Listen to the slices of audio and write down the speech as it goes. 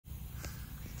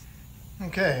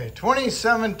Okay,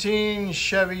 2017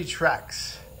 Chevy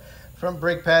Trax, front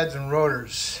brake pads and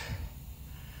rotors.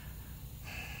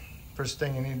 First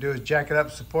thing you need to do is jack it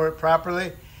up, support it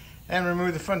properly, and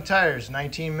remove the front tires,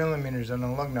 19 millimeters on the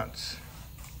lug nuts.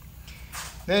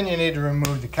 Then you need to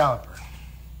remove the caliper.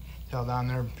 It's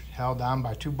held down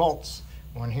by two bolts,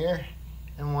 one here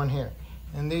and one here.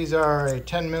 And these are a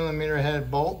 10 millimeter head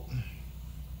bolt.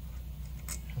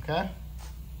 Okay.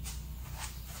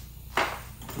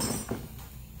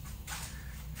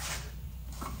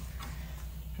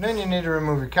 And then you need to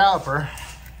remove your caliper,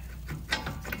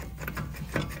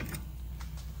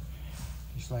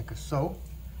 just like a so.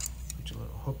 Put your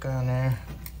little hook on there,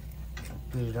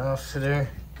 get it off to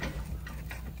there.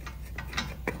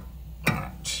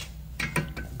 Alright.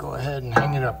 Go ahead and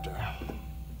hang it up there.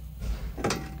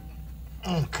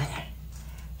 Okay,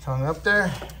 it's hung up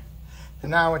there. And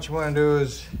now what you want to do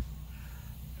is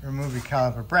remove your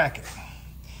caliper bracket.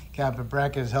 Caliper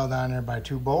bracket is held on there by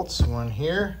two bolts, one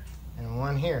here and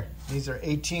one here. These are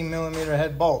 18 millimeter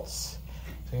head bolts.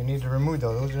 So you need to remove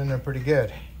those. Those are in there pretty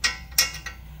good.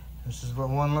 This is what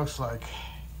one looks like.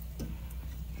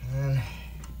 And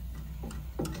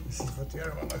this is what the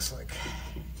other one looks like.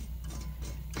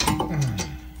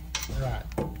 Right.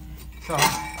 So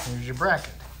here's your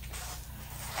bracket.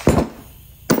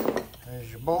 There's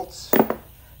your bolts.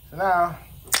 So now,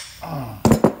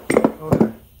 those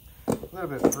are a little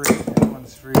bit free. That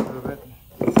one's free a little bit.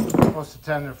 Most of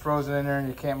the time they're frozen in there and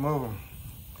you can't move them.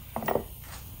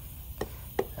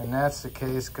 And that's the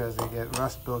case because they get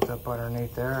rust built up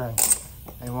underneath there and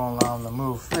they won't allow them to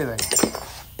move freely.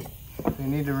 So you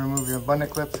need to remove your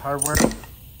abundant clips, hardware.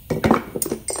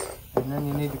 And then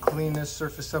you need to clean this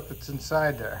surface up that's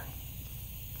inside there.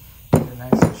 Get it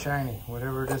nice and shiny.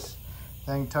 Whatever this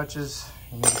thing touches,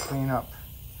 you need to clean up.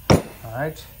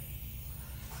 Alright?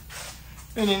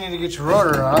 Then you need to get your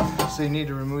rotor off, so you need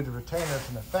to remove the retainer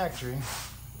from the factory.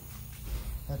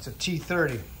 That's a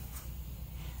T30.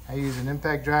 I use an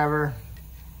impact driver,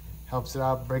 helps it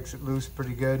out, breaks it loose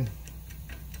pretty good.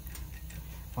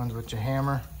 One's with your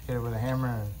hammer, hit it with a hammer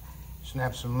and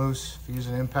snaps them loose. If you use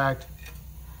an impact,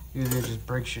 usually it just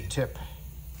breaks your tip.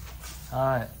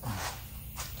 Alright.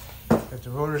 If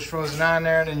the rotor's frozen on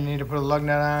there, then you need to put a lug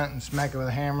nut on it and smack it with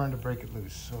a hammer to break it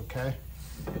loose, okay?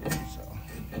 So,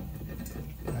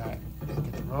 alright,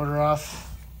 get the rotor off.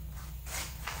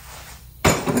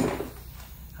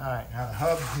 Alright, now the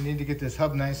hub, you need to get this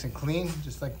hub nice and clean,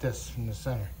 just like this from the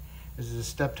center. This is a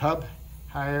stepped hub,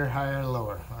 higher, higher,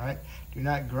 lower, alright? Do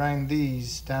not grind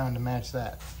these down to match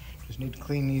that. Just need to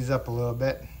clean these up a little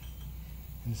bit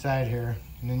inside here,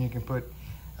 and then you can put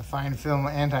a fine film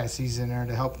anti-seize in there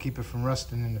to help keep it from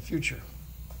rusting in the future.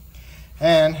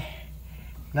 And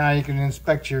now you can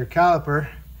inspect your caliper,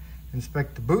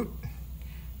 inspect the boot,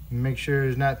 and make sure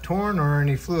it's not torn or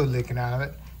any fluid leaking out of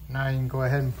it. Now you can go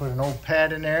ahead and put an old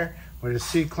pad in there with a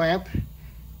C-clamp,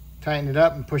 tighten it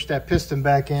up and push that piston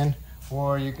back in,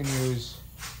 or you can use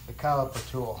the caliper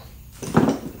tool.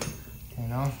 You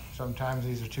know, sometimes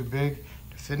these are too big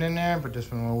to fit in there, but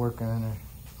this one will work in there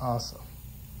also.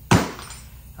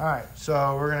 Alright,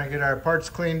 so we're going to get our parts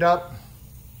cleaned up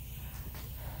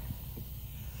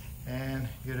and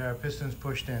get our pistons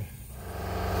pushed in.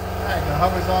 Alright, the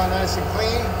hub is all nice and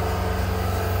clean.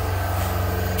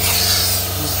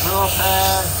 This drill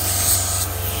pad,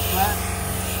 flat,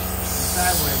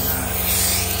 sideways on it.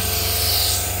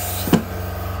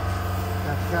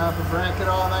 Got the caliper bracket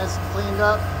all nice and cleaned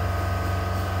up.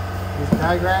 Use a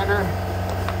die grinder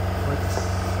with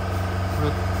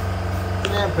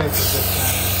sandpaper this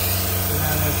time. Put it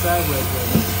on there sideways with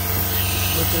it.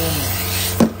 Look it in there.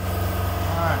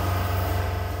 Alright.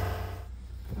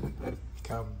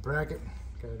 Caliper bracket.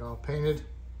 Got it all painted.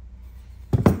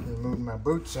 Remove my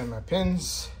boots and my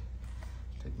pins.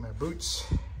 Take my boots,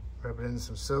 rub it in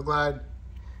some Seal Glide,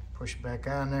 push it back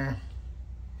on there,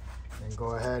 and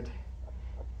go ahead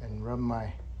and rub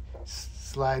my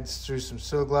slides through some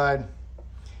Seal Glide.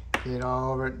 Get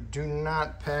all over it. Do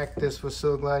not pack this with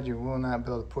Seal Glide. You will not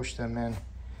be able to push them in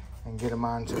and get them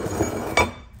onto it.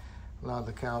 Allow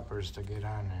the calipers to get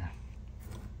on there.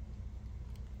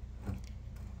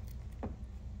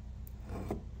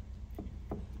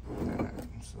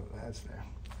 So that's there.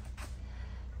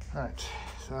 Alright,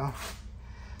 so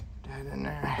put that in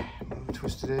there. Move,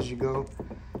 twist it as you go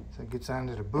so it gets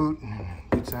onto the boot and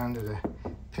gets onto the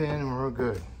pin and we're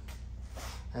good.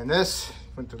 And this,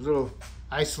 with the little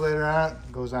isolator on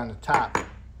it, goes on the top.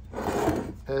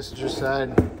 Passenger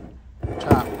side,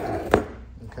 top.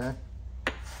 Okay?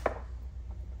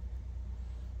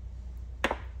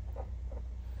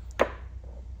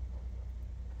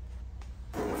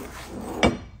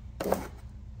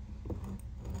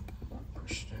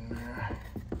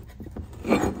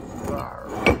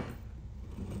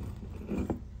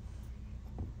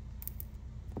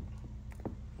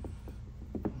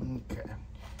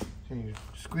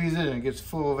 squeeze it and it gets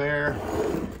full of air,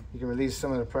 you can release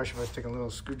some of the pressure by taking a little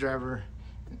screwdriver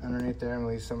underneath there and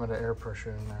release some of the air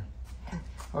pressure in there.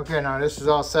 Okay, now this is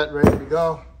all set, ready to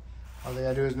go. All they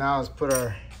gotta do is now is put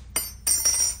our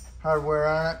hardware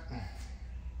on it.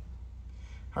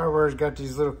 Hardware's got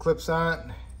these little clips on it.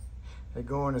 They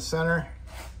go in the center.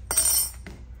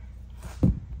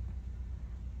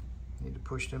 Need to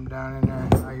push them down in there.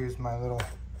 I use my little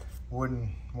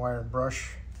wooden wire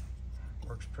brush.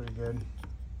 Works pretty good.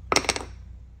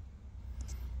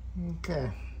 Okay,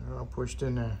 they're all pushed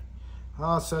in there.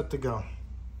 All set to go.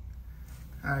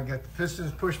 I got the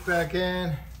pistons pushed back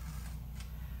in.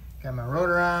 Got my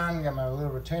rotor on, got my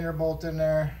little retainer bolt in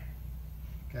there.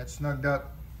 Got snugged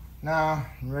up. Now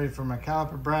I'm ready for my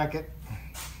caliper bracket.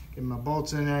 Get my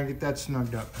bolts in there, get that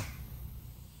snugged up.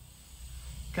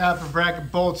 Caliper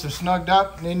bracket bolts are snugged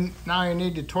up. Now you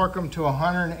need to torque them to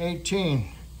 118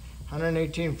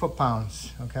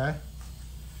 foot-pounds, okay?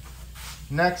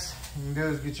 Next, you can do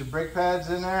is get your brake pads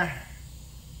in there.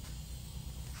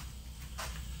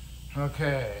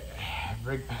 Okay,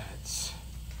 brake pads.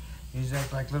 These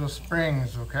act like little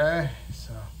springs, okay?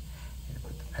 So, you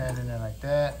put the pad in there like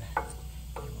that.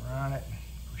 Get around it,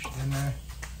 push it in there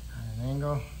on an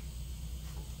angle.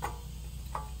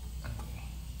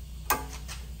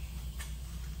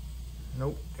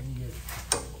 Nope, didn't get it.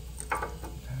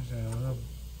 Sometimes they're a little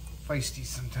feisty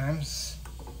sometimes.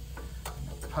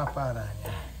 They'll pop out on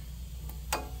you.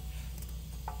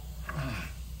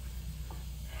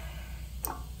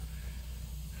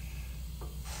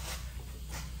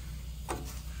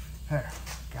 There,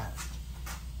 got it.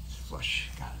 It's flush,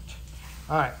 got it.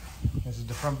 All right, this is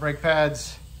the front brake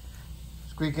pads.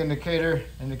 Squeak indicator.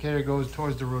 Indicator goes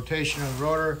towards the rotation of the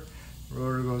rotor.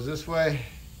 Rotor goes this way.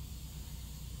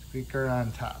 Squeaker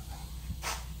on top.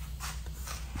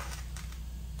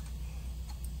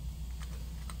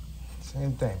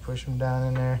 Same thing, push them down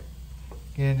in there.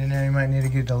 Get it in there, you might need to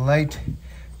get the light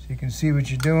so you can see what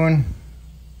you're doing.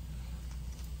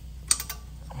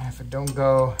 And if it don't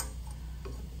go,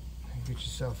 get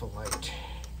yourself a light.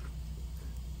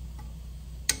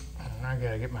 I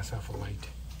gotta get myself a light.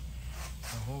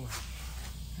 So hold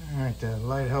on. All right, the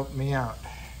light helped me out.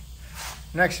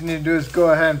 Next you need to do is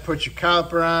go ahead and put your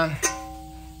caliper on.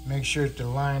 Make sure that the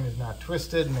line is not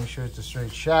twisted. Make sure it's a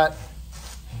straight shot.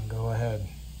 And go ahead,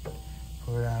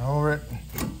 put it on over it.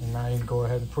 And now you can go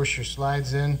ahead and push your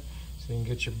slides in so you can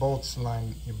get your bolt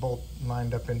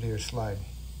lined up into your slide.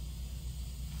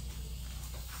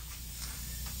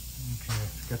 Okay,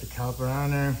 got the caliper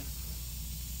on there.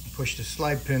 Push the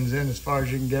slide pins in as far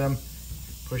as you can get them.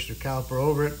 Push the caliper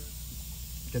over it.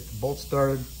 Get the bolt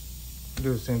started.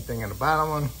 Do the same thing on the bottom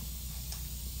one.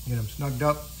 Get them snugged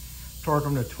up. Torque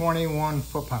them to 21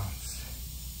 foot-pounds.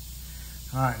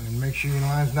 All right, and then make sure your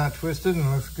line's not twisted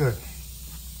and looks good.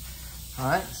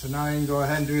 All right, so now you can go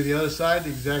ahead and do the other side the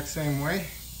exact same way.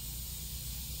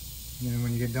 And then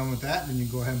when you get done with that, then you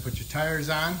go ahead and put your tires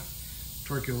on.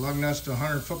 Torque your lug nuts to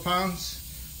 100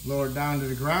 foot-pounds. Lower it down to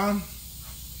the ground.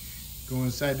 Go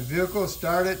inside the vehicle,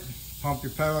 start it. Pump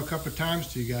your pedal a couple of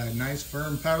times till you got a nice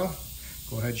firm pedal.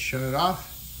 Go ahead and shut it off.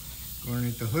 Go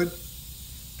underneath the hood.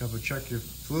 Double check your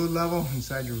fluid level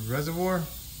inside your reservoir.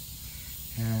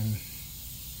 And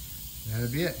that'll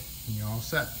be it. And you're all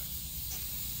set.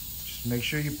 Just make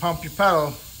sure you pump your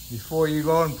pedal before you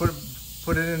go and put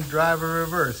it in drive or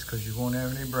reverse, because you won't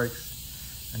have any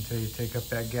brakes until you take up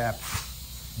that gap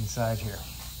inside here.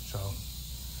 So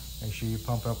make sure you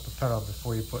pump up the pedal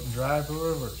before you put in drive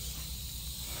or reverse.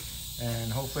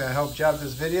 And hopefully I helped you out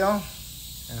this video,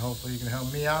 and hopefully you can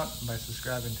help me out by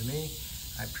subscribing to me.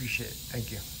 I appreciate it.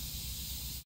 Thank you.